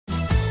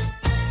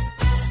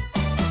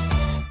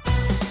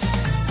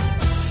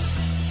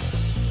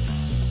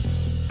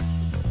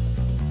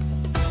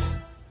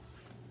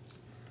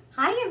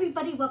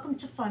everybody, welcome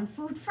to Fun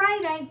Food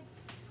Friday.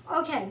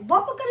 Okay,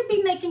 what we're going to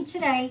be making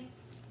today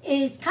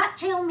is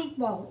cocktail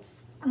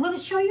meatballs. I'm going to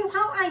show you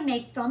how I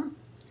make them.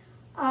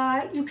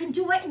 You can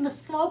do it in the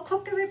slow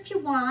cooker if you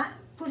want.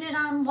 Put it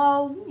on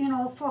low,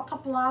 for a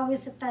couple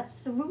hours if that's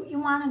the route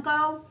you want to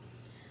go.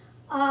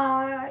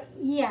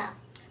 Yeah,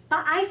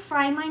 but I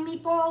fry my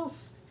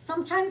meatballs.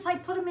 Sometimes I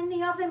put them in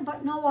the oven,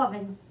 but no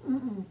oven.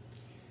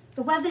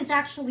 The weather's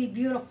actually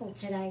beautiful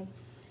today.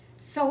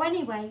 So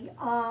anyway,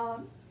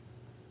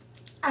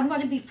 I'm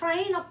going to be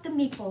frying up the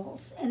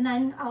meatballs, and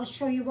then I'll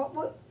show you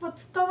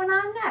what's going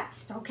on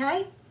next,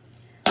 okay?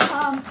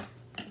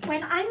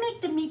 When I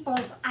make the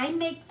meatballs, I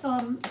make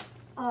them,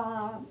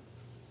 how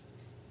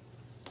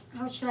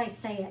should I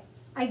say it?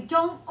 I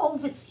don't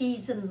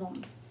over-season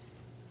them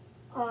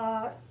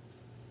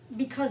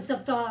because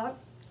of the,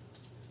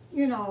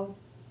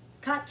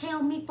 cocktail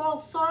meatball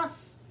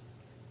sauce.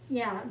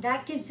 Yeah,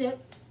 that gives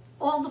it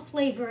all the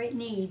flavor it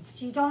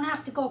needs. You don't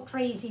have to go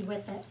crazy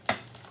with it.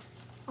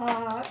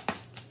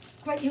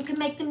 But you can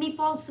make the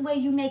meatballs the way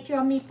you make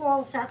your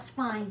meatballs, that's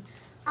fine.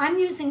 I'm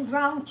using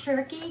ground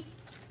turkey.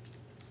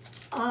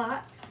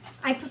 I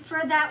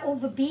prefer that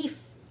over beef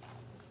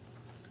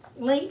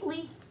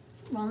lately.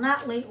 Well,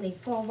 not lately,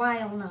 for a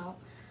while now.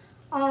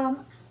 I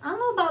don't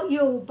know about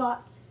you,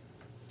 but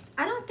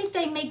I don't think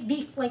they make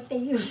beef like they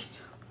used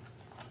to.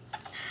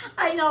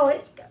 I know,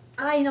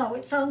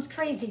 it sounds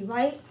crazy,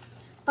 right?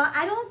 But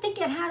I don't think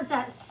it has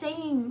that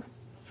same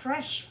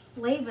fresh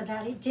flavor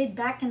that it did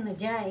back in the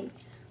day.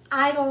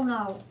 I don't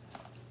know.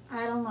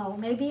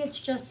 Maybe it's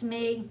just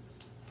me,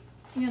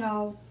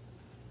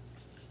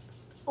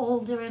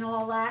 older and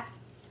all that.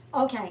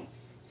 Okay,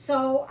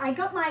 so I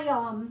got my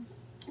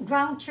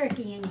ground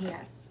turkey in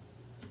here.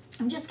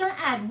 I'm just going to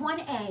add 1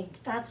 egg,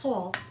 that's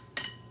all.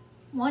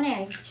 1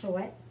 egg to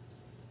it.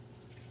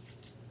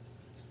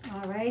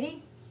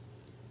 Alrighty.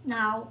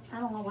 Now, I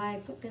don't know why I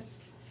put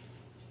this.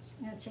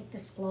 I'm going to take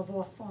this glove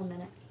off for a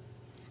minute.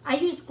 I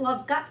use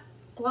gloves,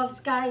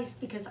 guys,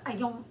 because I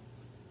don't,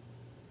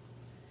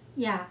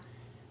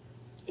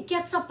 it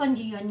gets up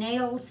under your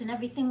nails and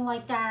everything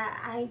like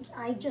that. I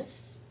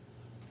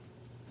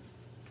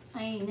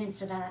ain't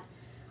into that.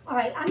 All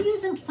right, I'm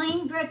using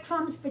plain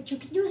breadcrumbs, but you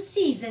could use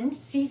seasoned.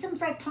 Seasoned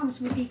breadcrumbs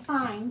would be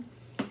fine.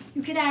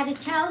 You could add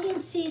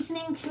Italian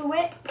seasoning to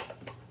it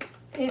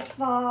if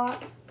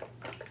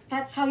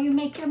that's how you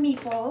make your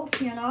meatballs,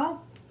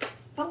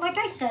 But like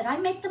I said, I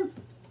make them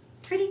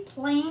pretty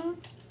plain.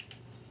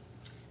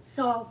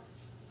 So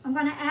I'm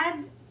going to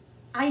add,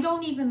 I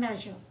don't even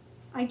measure.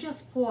 I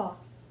just pour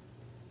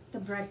the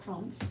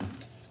breadcrumbs.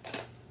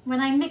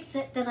 When I mix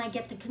it, then I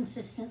get the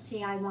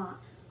consistency I want.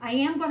 I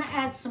am going to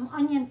add some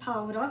onion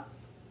powder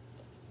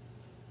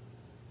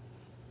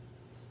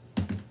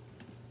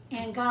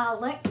and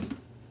garlic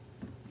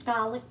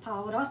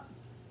powder.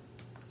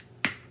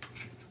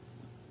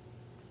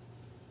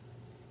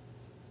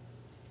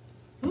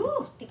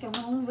 Ooh, I think I went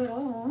a little bit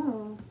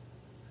on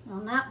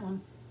that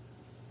one.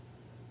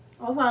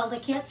 Oh well, they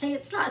can't say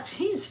it's not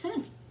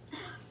seasoned.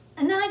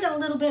 And then I got a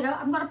little bit of,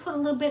 I'm going to put a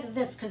little bit of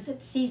this because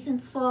it's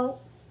seasoned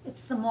salt.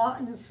 It's the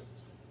Martin's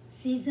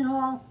season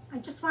oil. I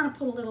just want to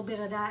put a little bit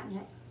of that in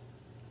it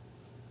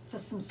for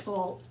some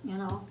salt,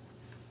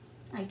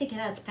 I think it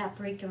has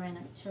paprika in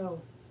it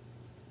too.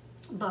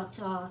 But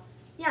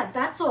yeah,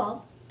 that's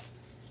all.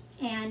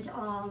 And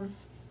I'm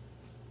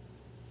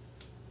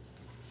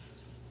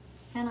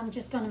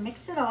just going to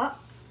mix it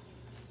up.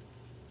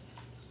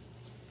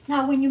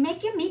 Now, when you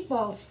make your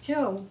meatballs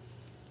too,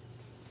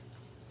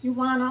 you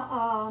want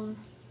to,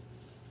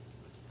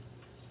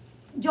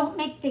 don't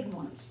make big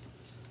ones.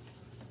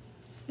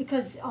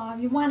 Because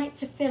you want it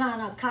to fit on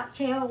a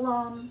cocktail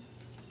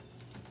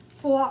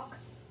fork.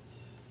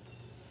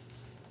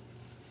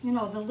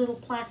 The little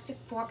plastic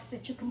forks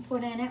that you can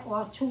put in it,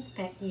 or a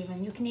toothpick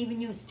even. You can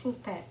even use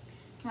toothpick.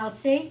 Now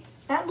see,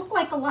 that looked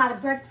like a lot of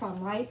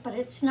breadcrumb, right? But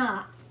it's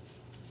not.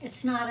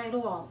 It's not at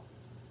all.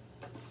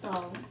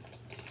 So,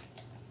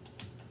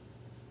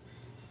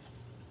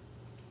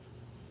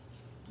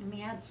 let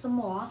me add some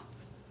more.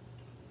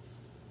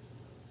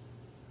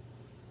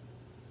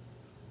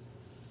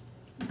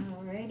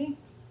 Alrighty.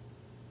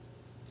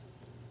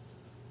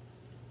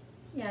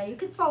 Yeah, you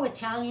can throw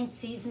Italian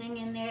seasoning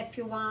in there if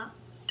you want.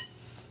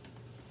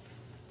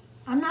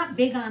 I'm not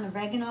big on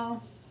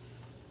oregano.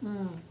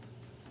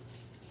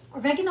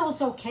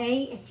 Oregano's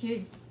okay if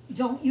you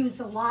don't use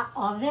a lot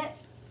of it.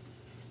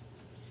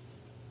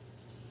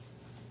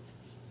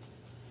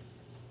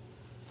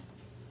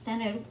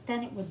 Then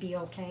it would be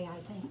okay, I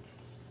think.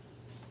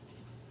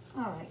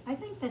 All right, I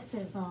think this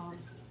is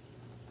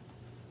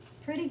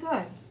pretty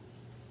good.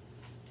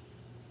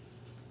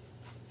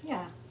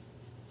 Yeah,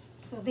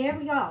 so there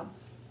we go.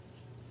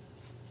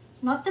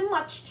 Nothing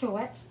much to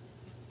it.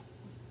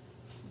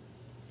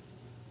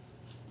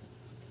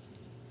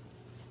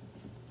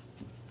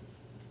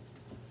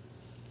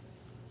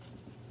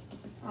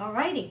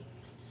 Alrighty,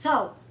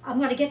 so I'm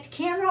going to get the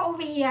camera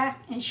over here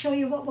and show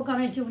you what we're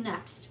going to do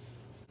next.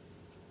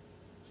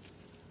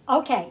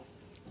 Okay,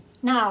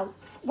 now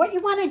what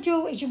you want to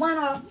do is you want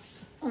to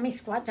let me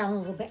squat down a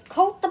little bit.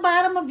 Coat the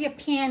bottom of your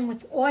pan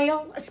with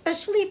oil,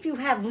 especially if you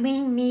have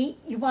lean meat.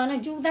 You want to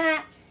do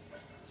that.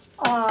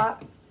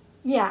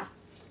 Yeah.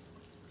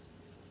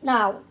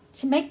 Now,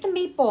 to make the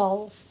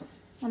meatballs,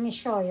 let me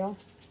show you.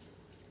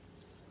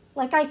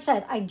 Like I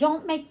said, I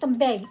don't make them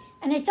big.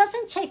 And it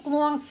doesn't take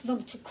long for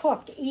them to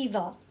cook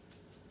either.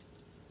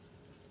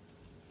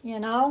 You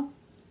know?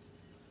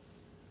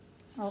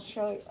 I'll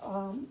show you.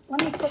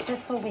 Let me put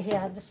this over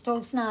here. The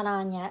stove's not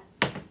on yet.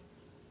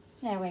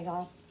 There we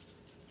go.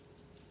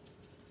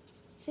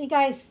 See,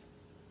 guys,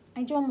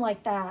 I do them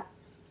like that.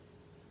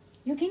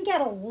 You can get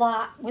a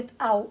lot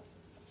without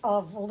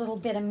of a little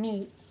bit of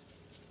meat.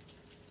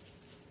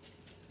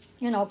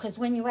 You know, because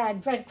when you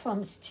add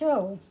breadcrumbs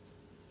too,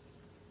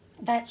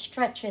 that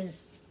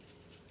stretches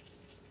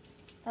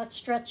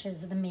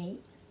the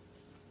meat.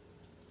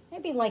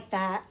 Maybe like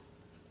that.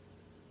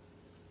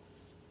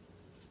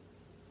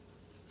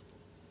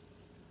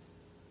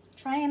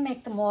 Try and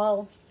make them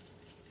all,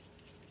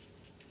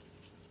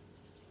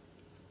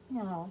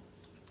 you know,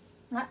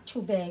 not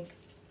too big.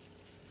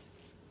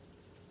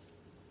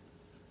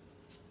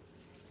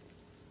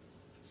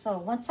 So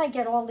once I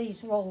get all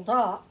these rolled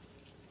up,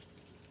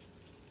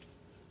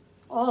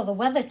 oh, the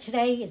weather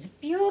today is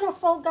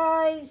beautiful,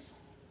 guys.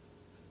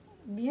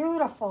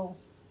 Beautiful.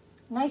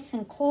 Nice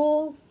and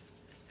cool.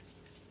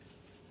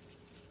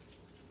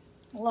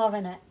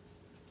 Loving it.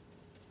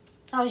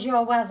 How's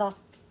your weather?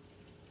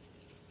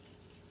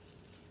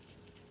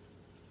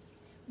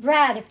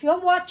 Brad, if you're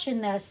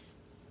watching this,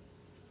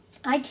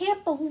 I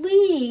can't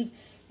believe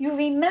you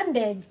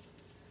remembered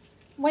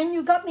when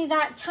you got me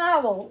that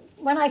towel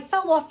when I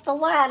fell off the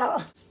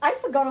ladder. I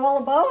forgot all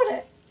about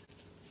it.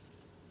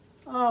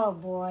 Oh,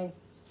 boy.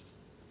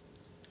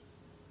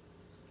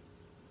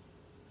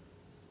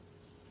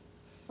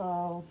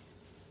 So,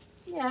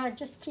 yeah,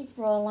 just keep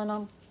rolling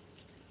them.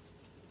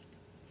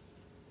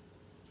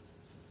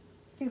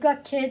 If you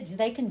got kids,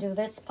 they can do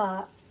this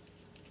part.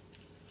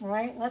 All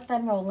right, let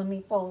them roll the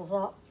meatballs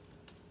up.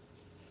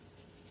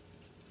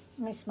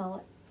 Let me smell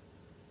it.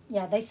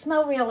 Yeah, they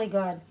smell really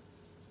good.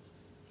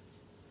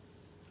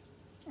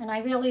 And I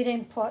really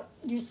didn't put,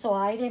 you saw,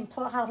 I didn't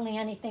put hardly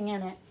anything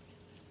in it.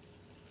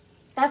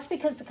 That's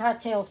because the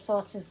cocktail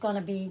sauce is going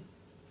to be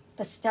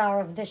the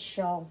star of this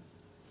show.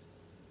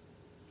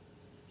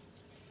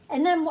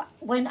 And then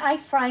when I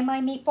fry my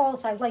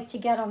meatballs, I like to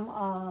get them,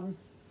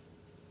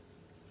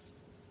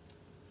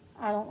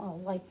 I don't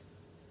know, like,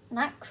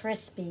 not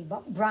crispy,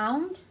 but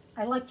browned.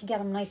 I like to get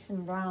them nice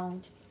and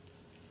browned.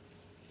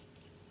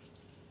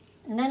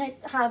 And then it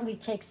hardly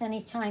takes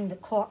any time to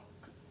cook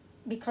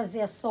because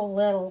they're so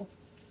little.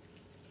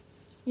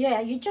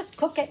 Yeah, you just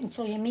cook it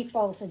until your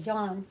meatballs are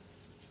done.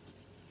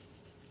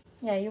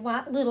 Yeah, you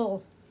want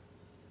little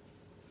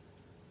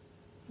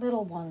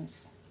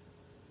ones.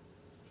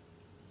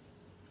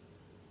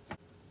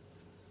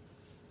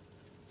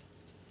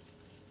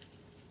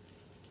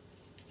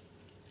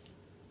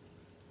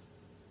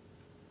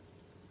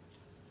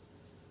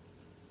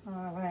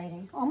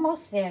 Alrighty,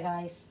 almost there,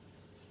 guys.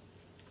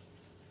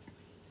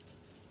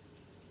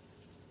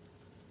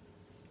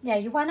 Yeah,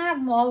 you want to have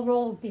them all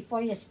rolled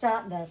before you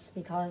start this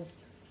because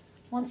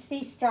once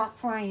these start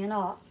frying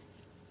up,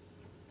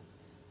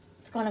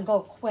 it's going to go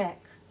quick.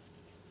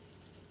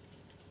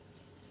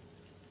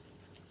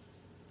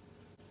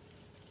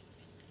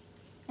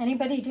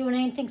 Anybody doing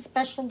anything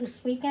special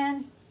this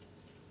weekend?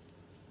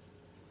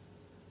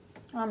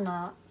 I'm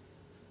not.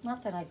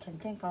 Not that I can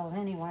think of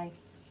anyway.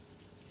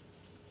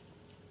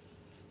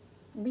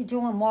 I'll be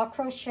doing more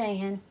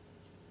crocheting.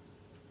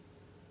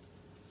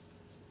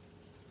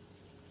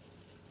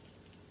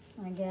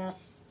 I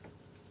guess.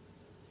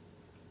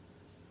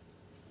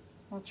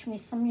 Watch me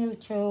some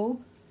YouTube.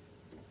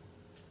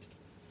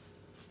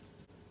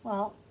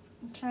 Well,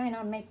 I'm trying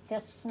to make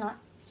this not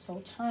so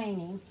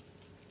tiny.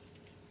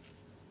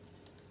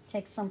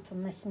 Take some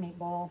from this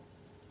meatball.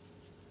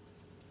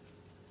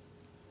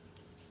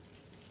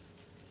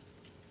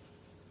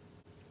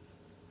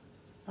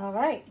 All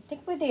right, I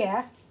think we're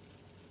there.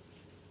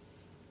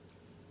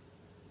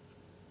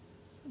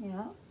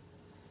 Yeah,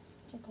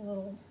 take a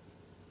little.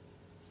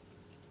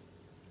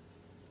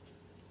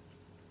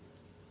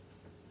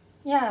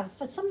 Yeah,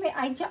 for some reason,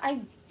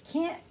 I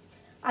can't,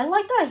 I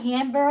like a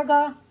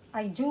hamburger.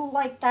 I do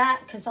like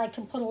that because I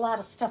can put a lot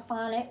of stuff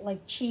on it,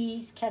 like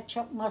cheese,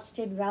 ketchup,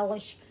 mustard,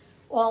 relish,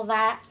 all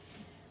that.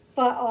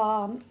 But,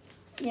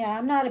 yeah,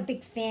 I'm not a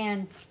big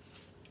fan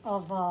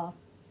of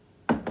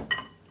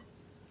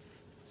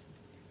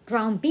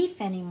ground beef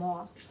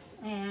anymore.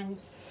 And,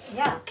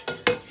 yeah.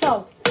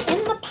 So,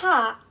 in the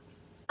pot,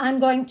 I'm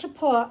going to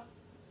put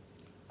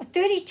a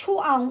 32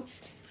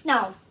 ounce.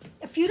 Now,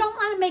 if you don't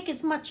want to make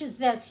as much as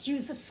this,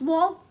 use a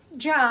small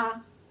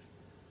jar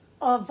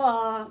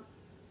of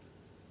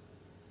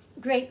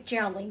grape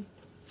jelly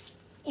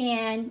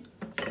and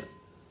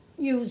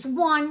use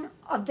one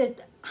of the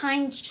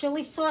Heinz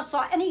chili sauce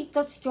or any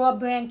the store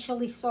brand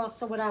chili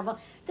sauce or whatever.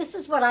 This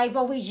is what I've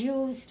always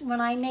used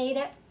when I made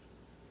it.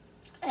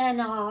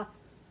 And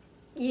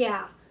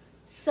yeah,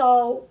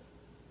 so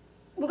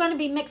we're going to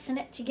be mixing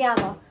it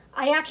together.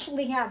 I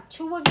actually have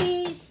 2 of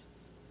these,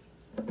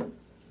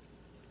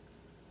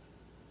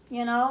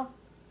 you know.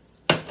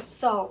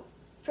 So,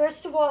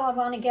 first of all, I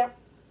want to get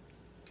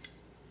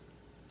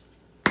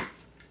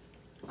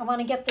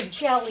the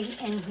jelly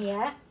in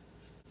here.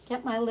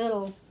 Get my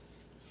little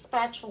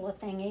spatula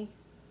thingy.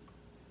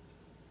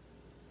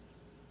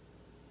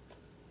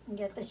 And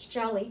get this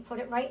jelly, put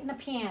it right in the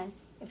pan.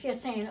 If you're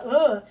saying,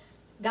 ugh,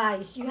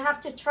 guys, you have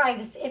to try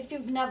this. If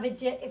you've never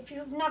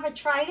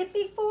tried it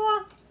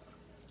before,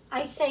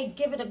 I say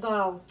give it a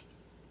go.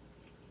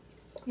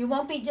 You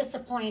won't be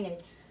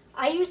disappointed.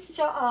 I used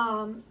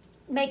to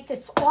make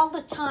this all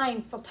the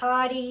time for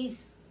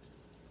parties,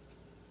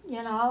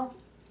 you know.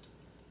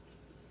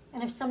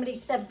 And if somebody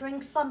said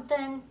bring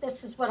something,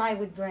 this is what I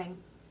would bring.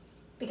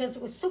 Because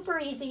it was super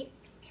easy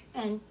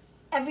and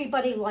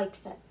everybody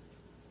likes it.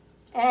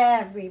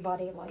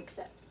 Everybody likes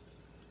it.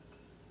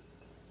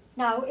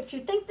 Now, if you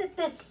think that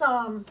this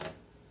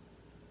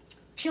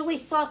chili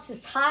sauce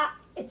is hot,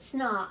 it's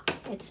not.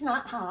 It's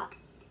not hot.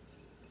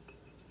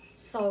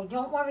 So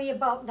don't worry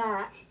about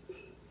that.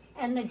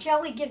 And the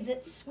jelly gives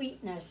it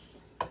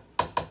sweetness.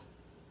 A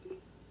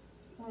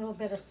little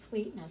bit of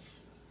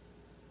sweetness.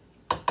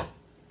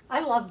 I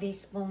love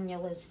these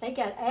spoonulars. They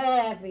get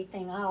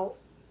everything out.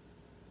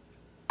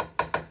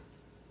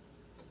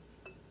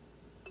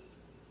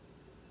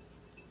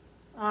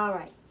 All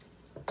right.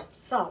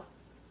 So,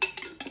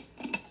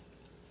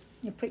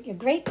 you put your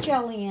grape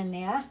jelly in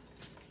there.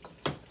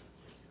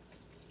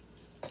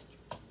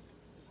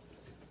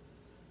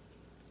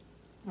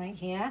 Right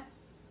here.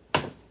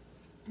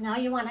 Now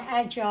you want to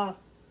add your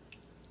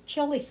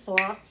chili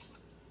sauce.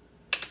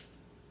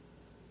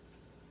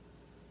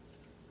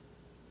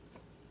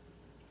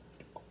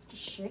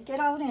 Just shake it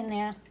out in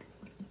there.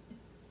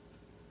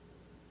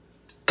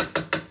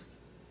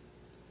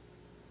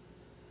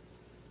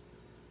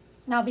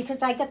 Now,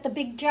 because I got the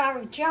big jar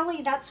of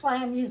jelly, that's why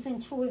I'm using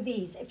 2 of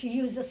these. If you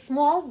use a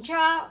small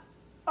jar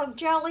of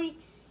jelly,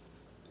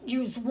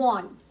 use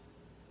 1.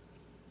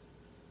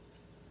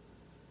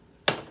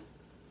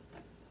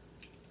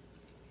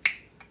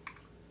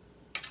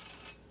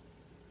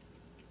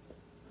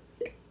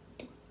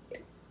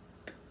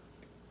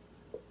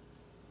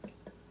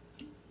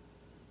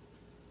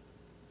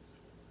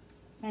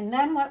 And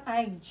then what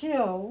I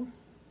do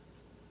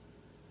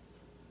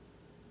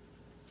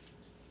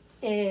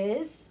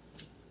is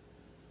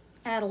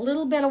add a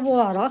little bit of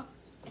water.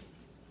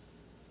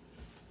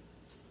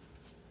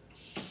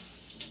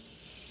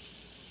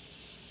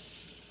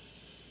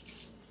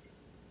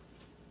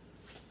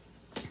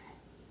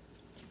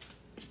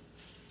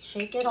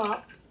 Shake it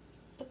up.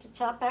 Put the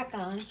top back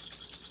on.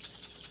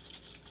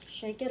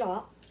 Shake it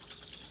up.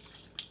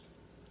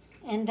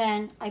 And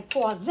then I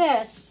pour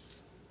this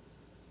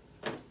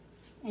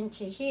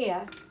into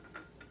here.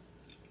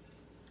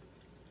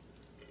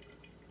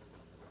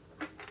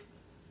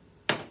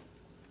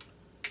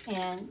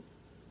 And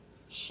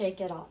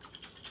shake it up.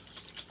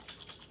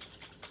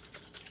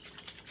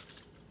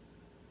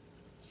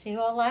 See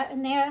all that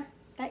in there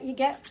that you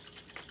get?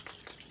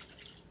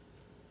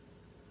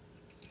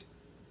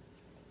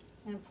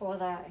 And pour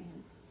that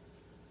in.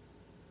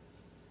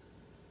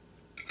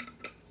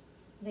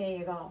 There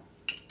you go.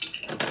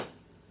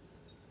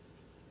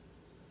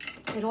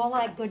 Get all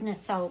that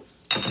goodness out.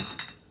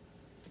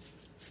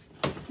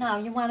 Now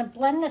you want to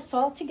blend this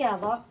all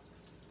together.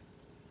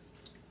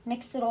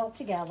 Mix it all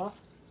together.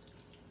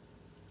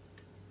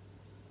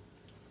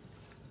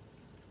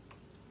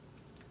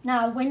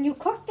 Now, when you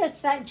cook this,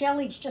 that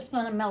jelly's just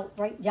going to melt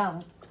right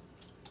down.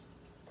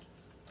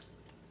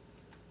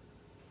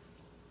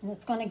 And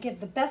it's going to give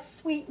the best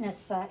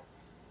sweetness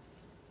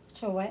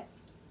to it.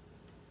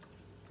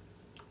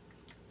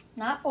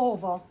 Not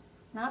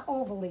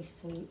overly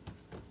sweet.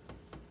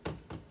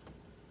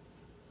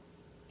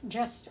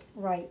 Just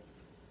right.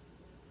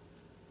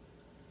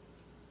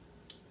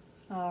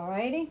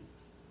 Alrighty.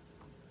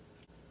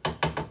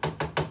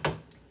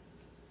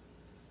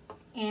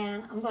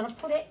 And I'm going to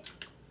put it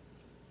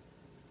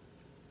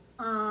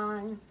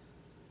on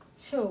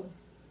 2.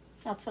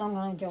 That's what I'm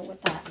going to do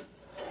with that.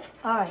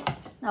 All right,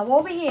 now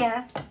over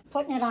here,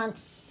 putting it on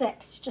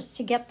 6 just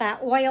to get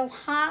that oil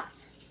hot.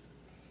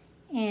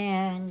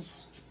 And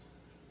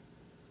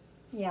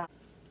yeah,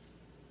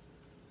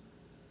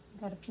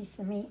 got a piece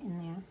of meat in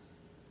there.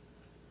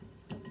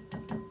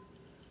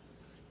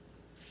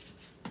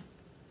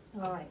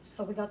 All right,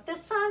 so we got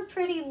this on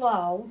pretty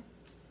low.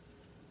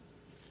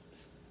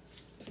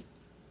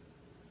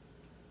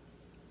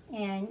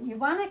 And you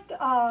want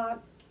to,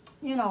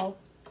 you know,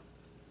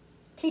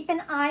 keep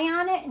an eye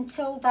on it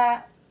until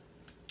that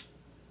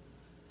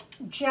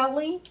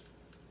jelly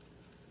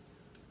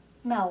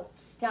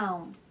melts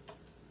down.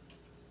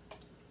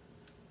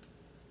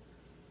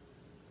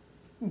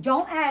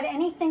 Don't add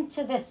anything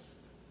to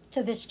this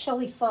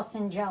chili sauce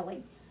and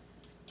jelly.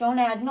 Don't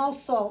add no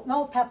salt,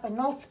 no pepper,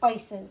 no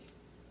spices,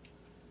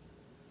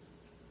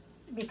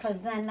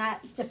 because then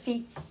that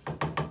defeats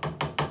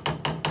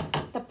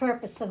the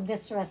purpose of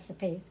this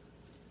recipe.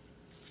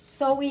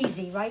 So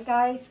easy, right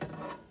guys?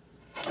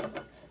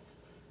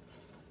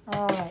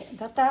 All right,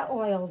 got that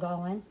oil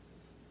going.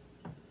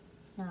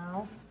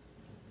 Now,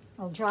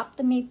 I'll drop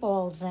the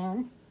meatballs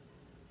in.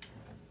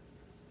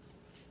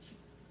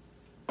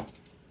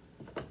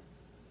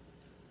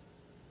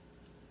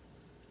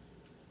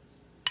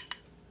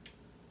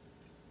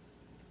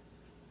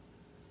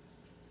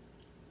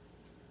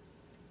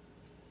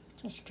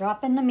 Just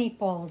dropping the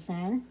meatballs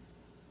in.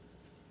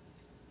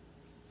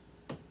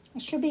 I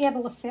should be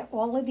able to fit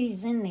all of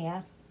these in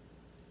there.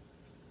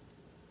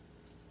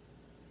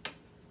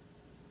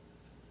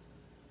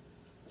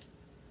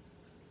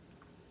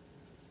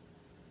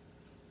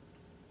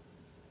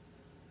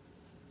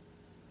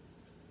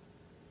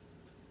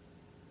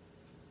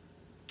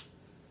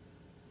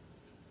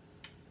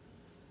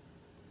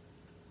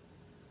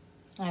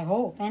 I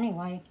hope,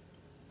 anyway.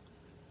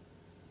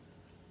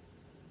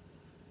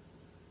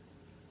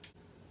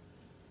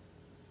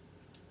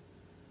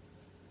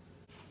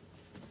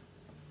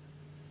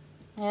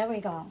 There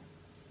we go.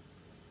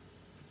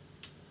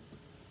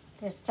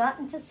 They're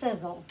starting to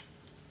sizzle.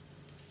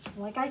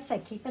 Like I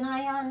said, keep an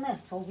eye on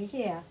this over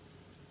here.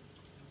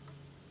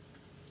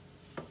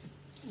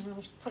 And I'll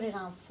just put it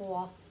on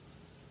 4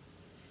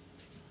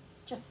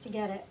 just to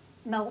get it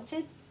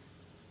melted.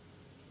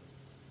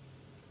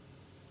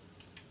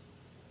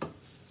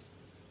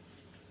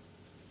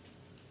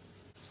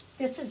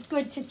 This is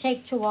good to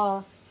take to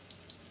a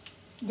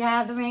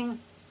gathering.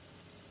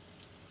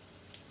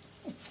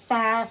 It's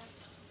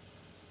fast.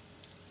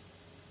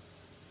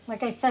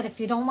 Like I said, if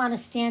you don't want to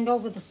stand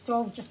over the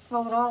stove, just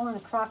throw it all in a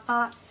crock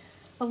pot.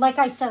 But like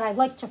I said, I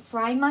like to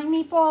fry my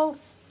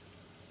meatballs.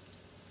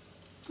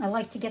 I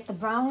like to get the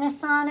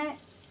brownness on it.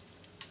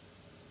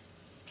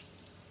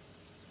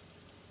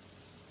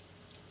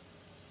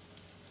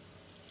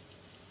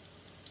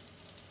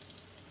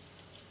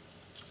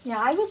 Yeah,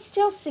 I would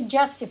still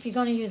suggest, if you're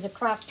going to use a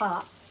crock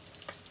pot,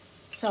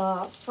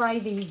 to fry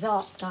these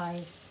up,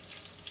 guys,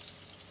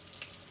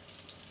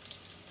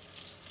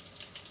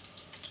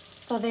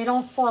 so they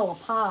don't fall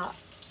apart.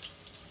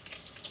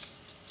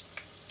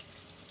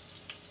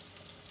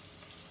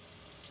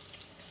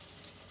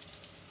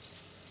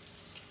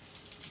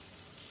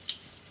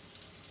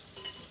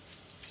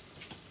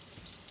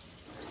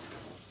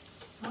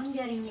 I'm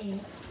getting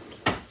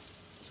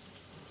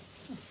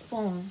a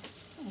spoon.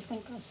 I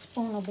think a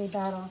spoon will be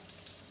better.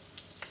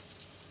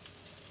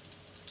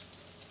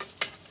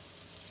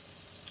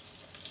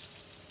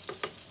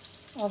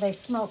 Oh, they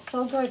smell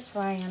so good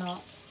frying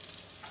up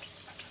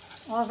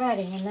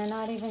already, and they're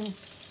not even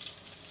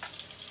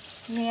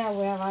near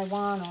where I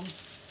want them.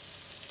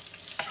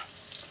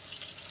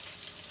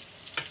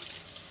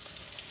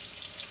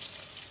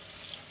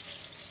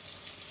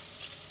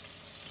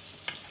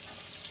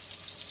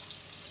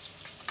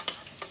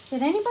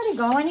 Did anybody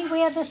go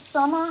anywhere this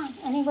summer?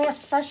 Anywhere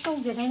special?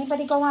 Did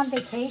anybody go on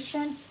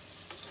vacation?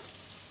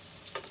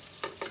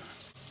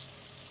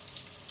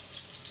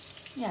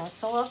 Yeah,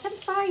 so let them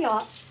fry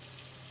up.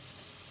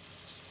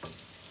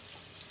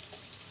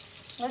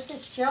 Let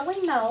this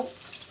jelly melt.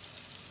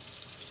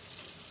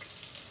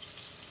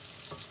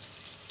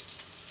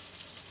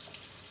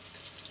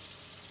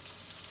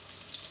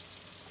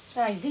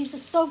 Guys, these are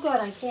so good,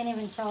 I can't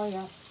even tell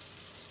you.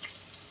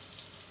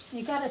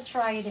 You gotta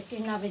try it if you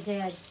never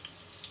did.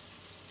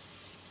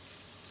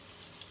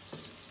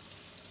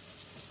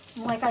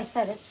 And like I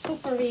said, it's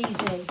super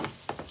easy.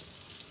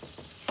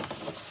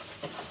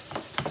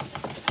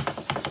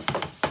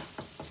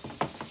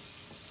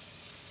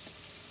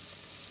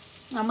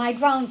 Now my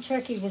ground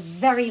turkey was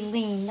very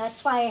lean.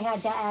 That's why I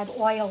had to add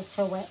oil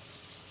to it.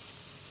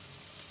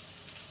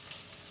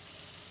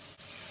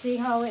 See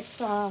how it's,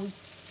 let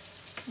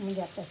me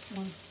get this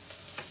one,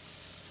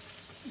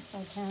 if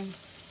I can.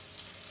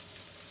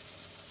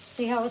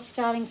 See how it's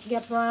starting to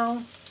get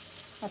brown?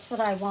 That's what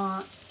I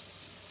want.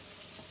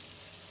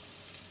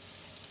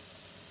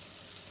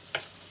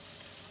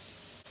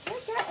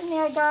 We're getting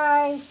there,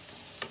 guys.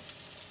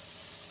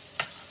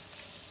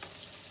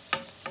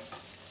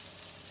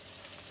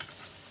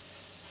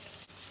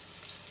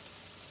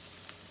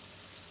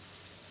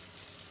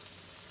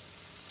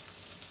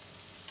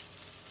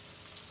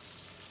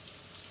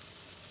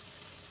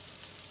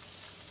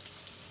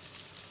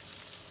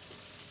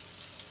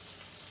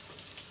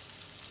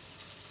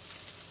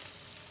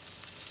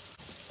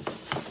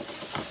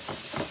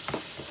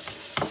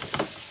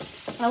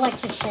 I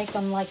like to shake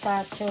them like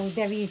that too.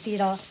 They're easy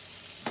to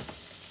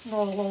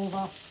roll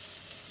over.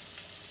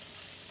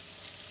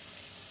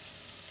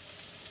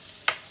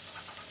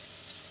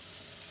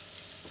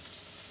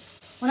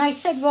 When I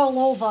said roll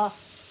over,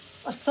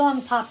 a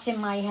song popped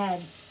in my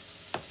head.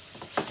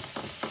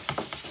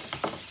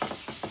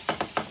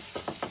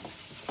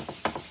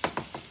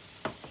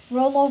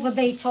 Roll over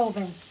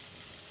Beethoven.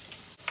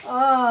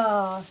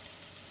 Ah.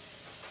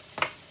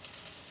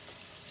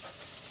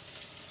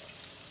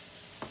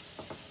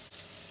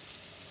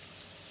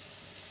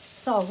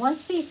 So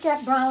once these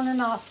get brown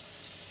enough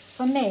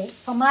for me,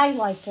 for my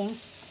liking,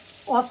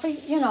 or for,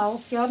 you know,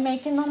 if you're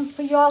making them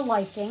for your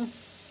liking,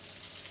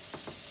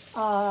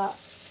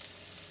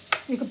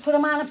 You can put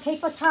them on a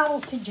paper towel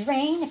to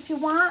drain if you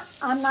want.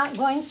 I'm not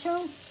going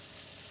to.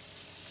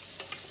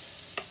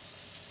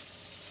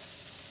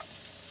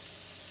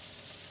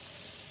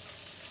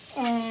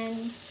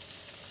 And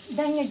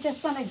then you're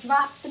just going to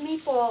drop the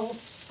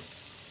meatballs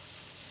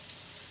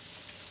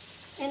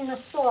in the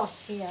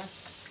sauce here.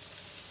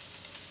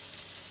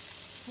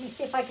 Let me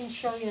see if I can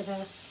show you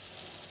this.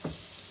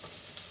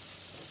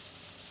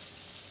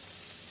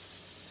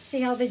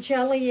 See how the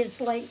jelly is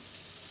like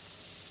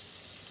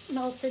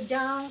melted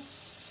down?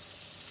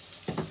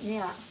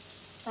 Yeah,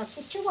 that's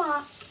what you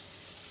want.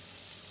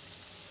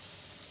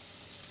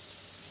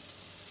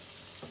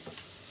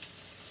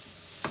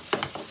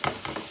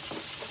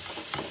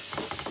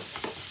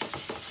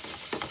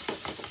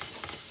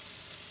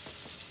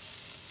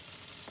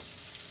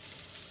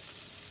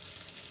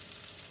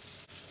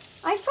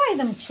 I fry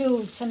them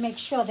too to make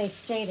sure they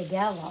stay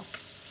together.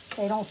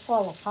 They don't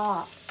fall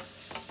apart.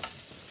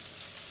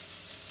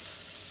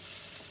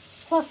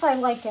 Plus I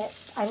like it.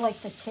 I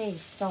like the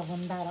taste of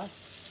them better.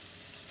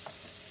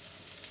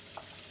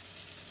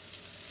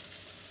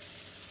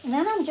 And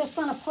then I'm just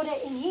going to put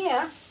it in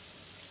here,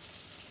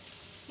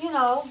 you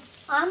know,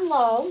 on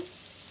low.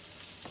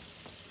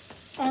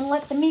 And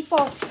let the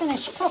meatballs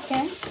finish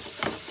cooking.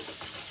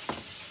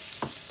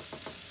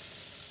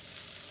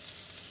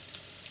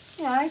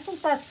 Yeah, I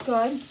think that's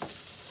good.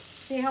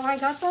 See how I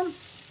got them?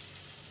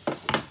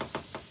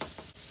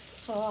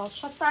 So I'll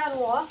shut that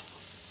off.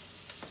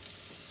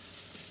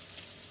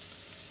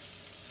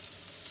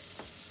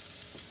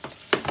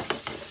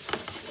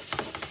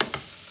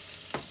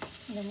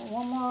 Give it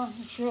one more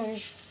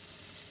zhuzh.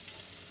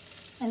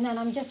 And then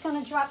I'm just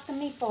going to drop the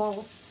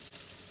meatballs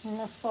in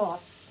the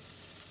sauce.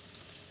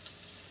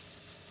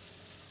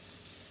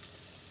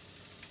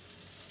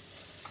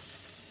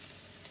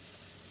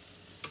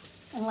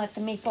 And let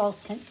the meatballs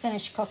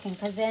finish cooking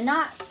because they're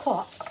not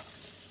cooked.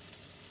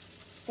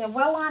 They're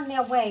well on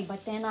their way,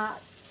 but they're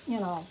not, you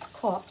know,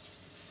 cooked.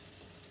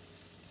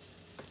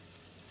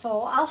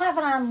 So I'll have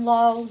it on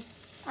low,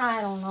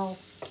 I don't know,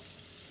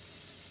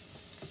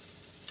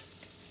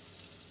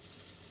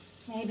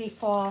 maybe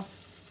for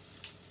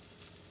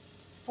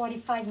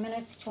 45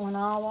 minutes to an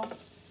hour.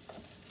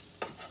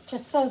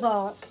 Just so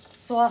the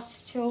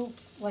sauce too,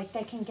 like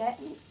they can get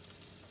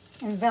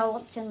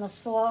enveloped in the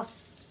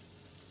sauce.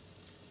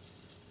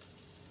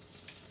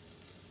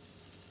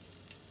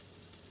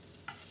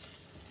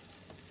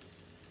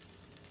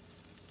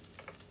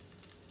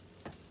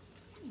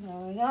 There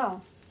we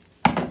go.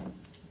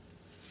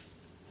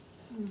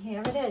 And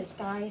here it is,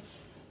 guys.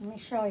 Let me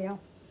show you.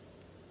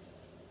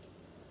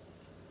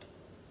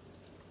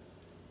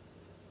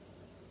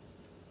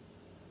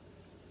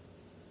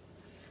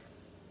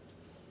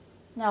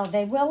 Now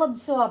they will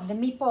absorb, the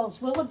meatballs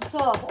will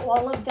absorb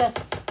all of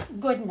this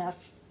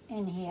goodness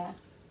in here.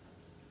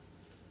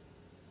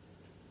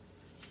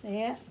 See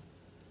it?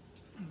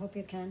 I hope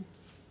you can.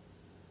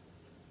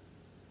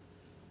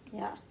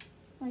 Yeah,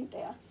 right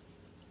there.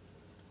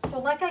 So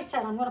like I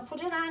said, I'm going to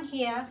put it on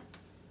here.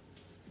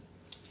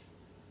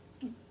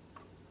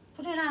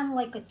 Put it on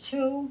like a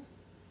 2.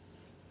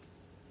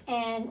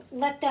 And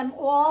let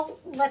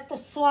the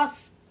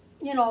sauce,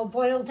 you know,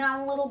 boil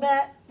down a little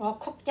bit or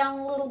cook down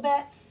a little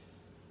bit.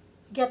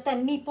 Get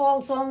them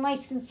meatballs all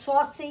nice and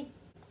saucy.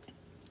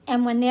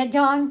 And when they're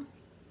done,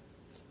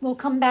 we'll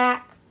come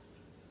back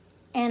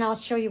and I'll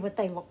show you what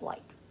they look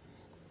like.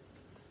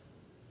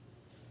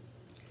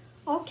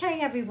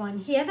 Okay, everyone,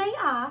 here they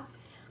are.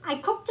 I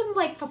cooked them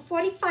like for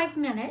 45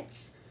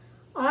 minutes.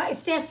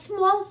 If they're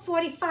small,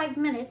 45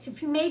 minutes.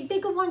 If you made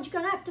bigger ones, you're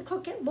going to have to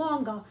cook it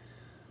longer.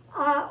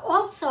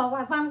 Also,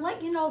 I want to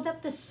let you know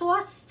that the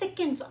sauce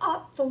thickens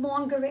up the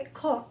longer it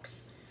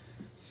cooks.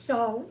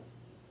 So,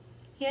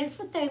 here's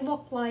what they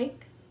look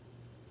like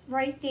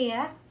right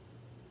there.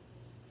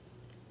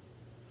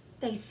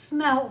 They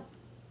smell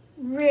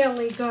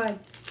really good.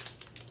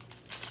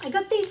 I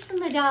got these from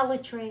the Dollar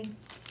Tree.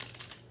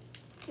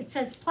 It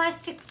says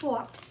plastic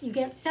forks. You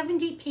get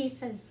 70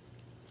 pieces.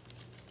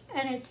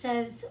 And it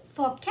says,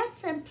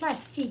 Forquettes en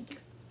plastique.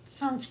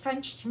 Sounds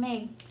French to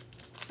me.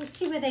 Let's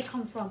see where they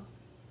come from.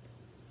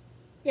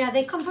 Yeah,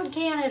 they come from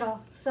Canada.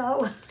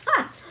 So,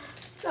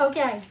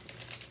 okay.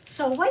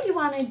 So what you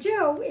want to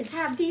do is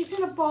have these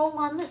in a bowl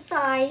on the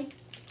side.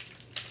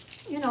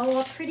 You know,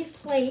 a pretty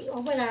plate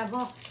or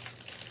whatever.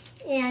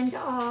 And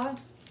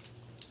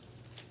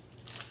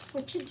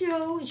what you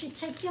do is you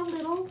take your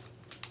little,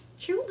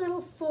 cute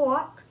little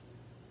fork.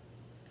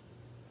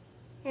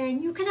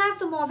 And you can have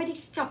them already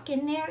stuck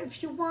in there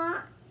if you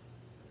want,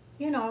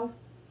 you know,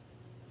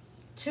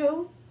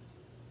 to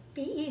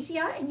be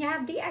easier. And you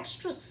have the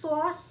extra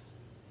sauce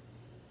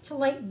to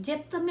like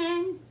dip them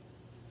in.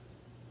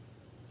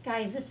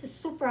 Guys, this is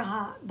super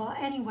hot, but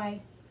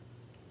anyway.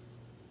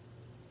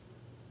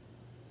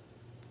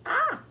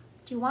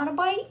 Do you want a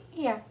bite?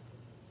 Here,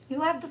 you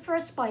have the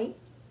first bite.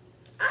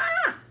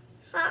 Hot.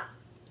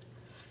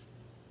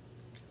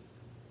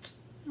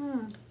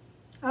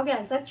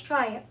 Okay, let's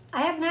try it.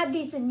 I haven't had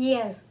these in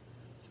years.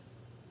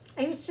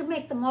 I used to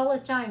make them all the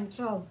time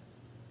too.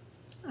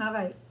 All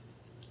right.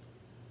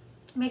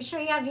 Make sure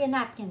you have your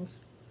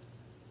napkins.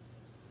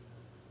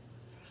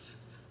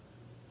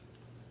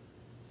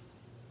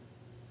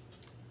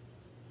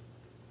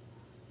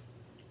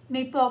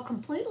 Meatball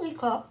completely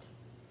cooked.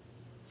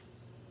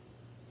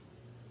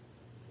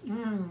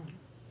 Mmm.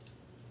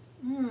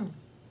 Mmm.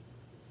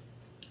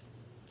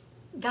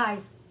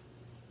 Guys,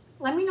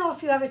 let me know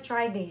if you ever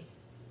tried these.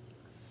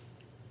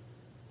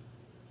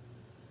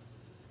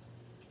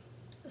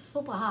 It's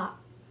super hot.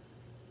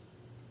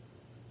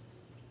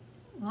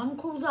 Let them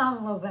cool down a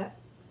little bit.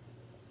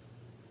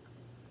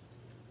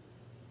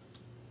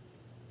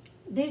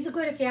 These are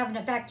good if you're having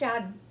a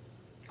backyard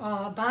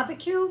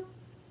barbecue.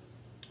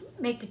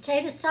 Make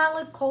potato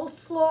salad,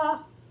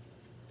 coleslaw,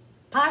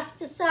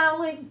 pasta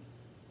salad,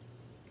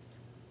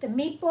 the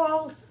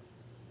meatballs.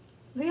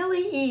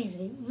 Really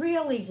easy,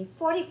 real easy,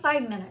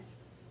 45 minutes.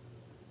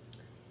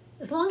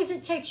 As long as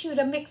it takes you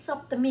to mix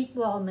up the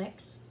meatball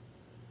mix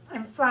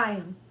and fry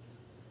them.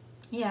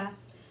 Yeah,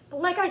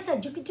 but like I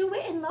said, you could do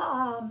it in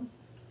the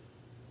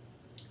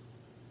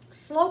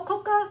slow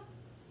cooker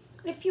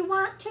if you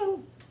want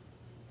to.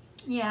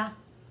 Yeah.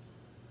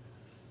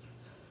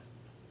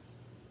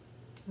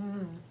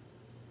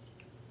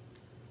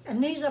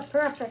 And these are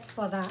perfect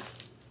for that.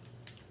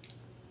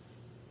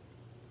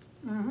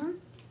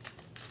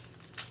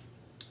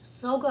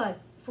 So good.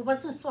 If it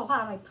wasn't so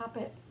hot, I'd pop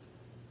it.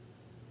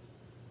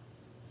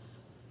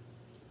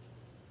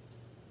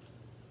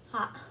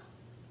 Hot.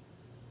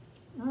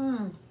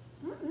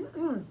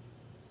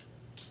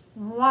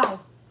 Wow.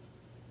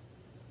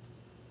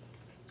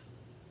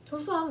 2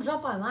 thumbs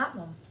up on that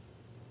one.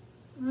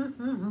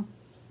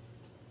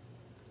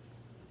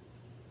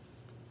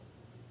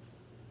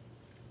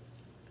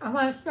 I'm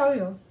going to show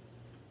you.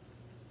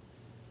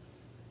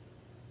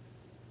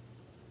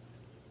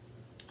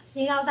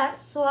 See how that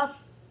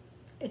sauce,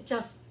 it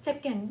just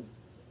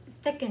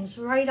thickens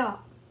right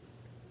up.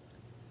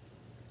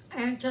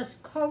 And it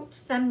just coats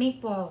the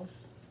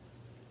meatballs.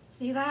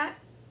 See that?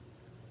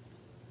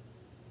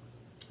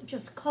 It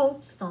just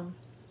coats them.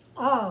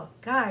 Oh,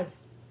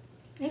 guys,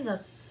 these are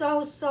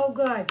so, so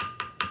good.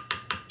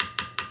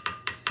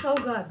 So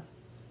good.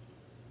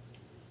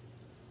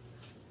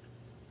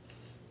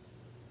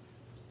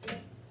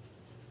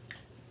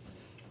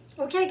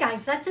 Okay,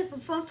 guys, that's it for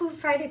Fun Food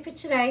Friday for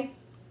today.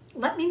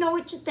 Let me know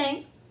what you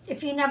think.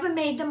 If you never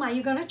made them, are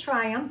you going to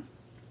try them?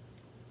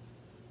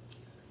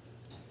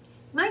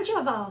 Mind you,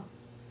 I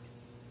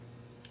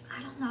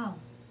don't know.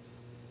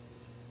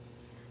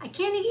 I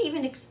can't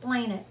even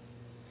explain it.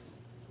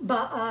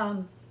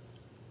 But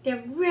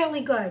they're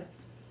really good.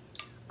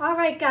 All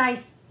right,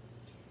 guys.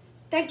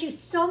 Thank you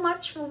so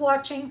much for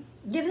watching.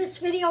 Give this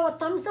video a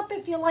thumbs up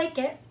if you like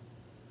it.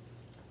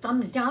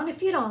 Thumbs down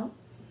if you don't.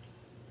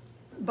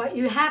 But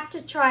you have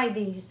to try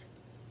these.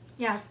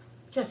 Yes,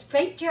 just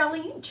grape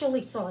jelly and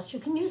chili sauce. You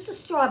can use the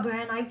strawberry,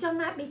 and I've done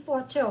that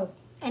before too.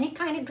 Any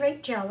kind of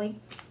grape jelly.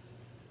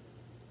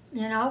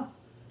 You know,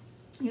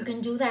 you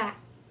can do that.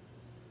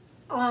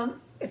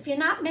 If you're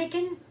not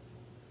making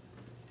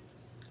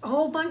a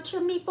whole bunch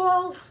of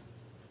meatballs,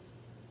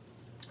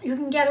 you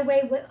can get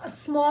away with a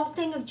small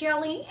thing of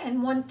jelly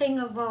and 1 thing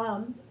of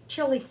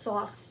chili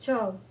sauce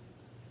too.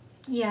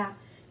 Yeah,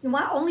 you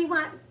only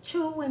want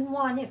 2 and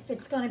 1 if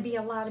it's going to be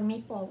a lot of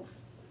meatballs.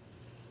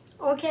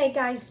 Okay,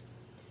 guys,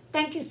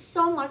 thank you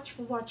so much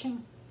for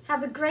watching.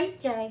 Have a great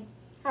day.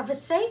 Have a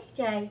safe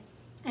day.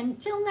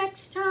 Until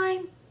next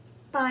time,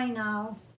 bye now.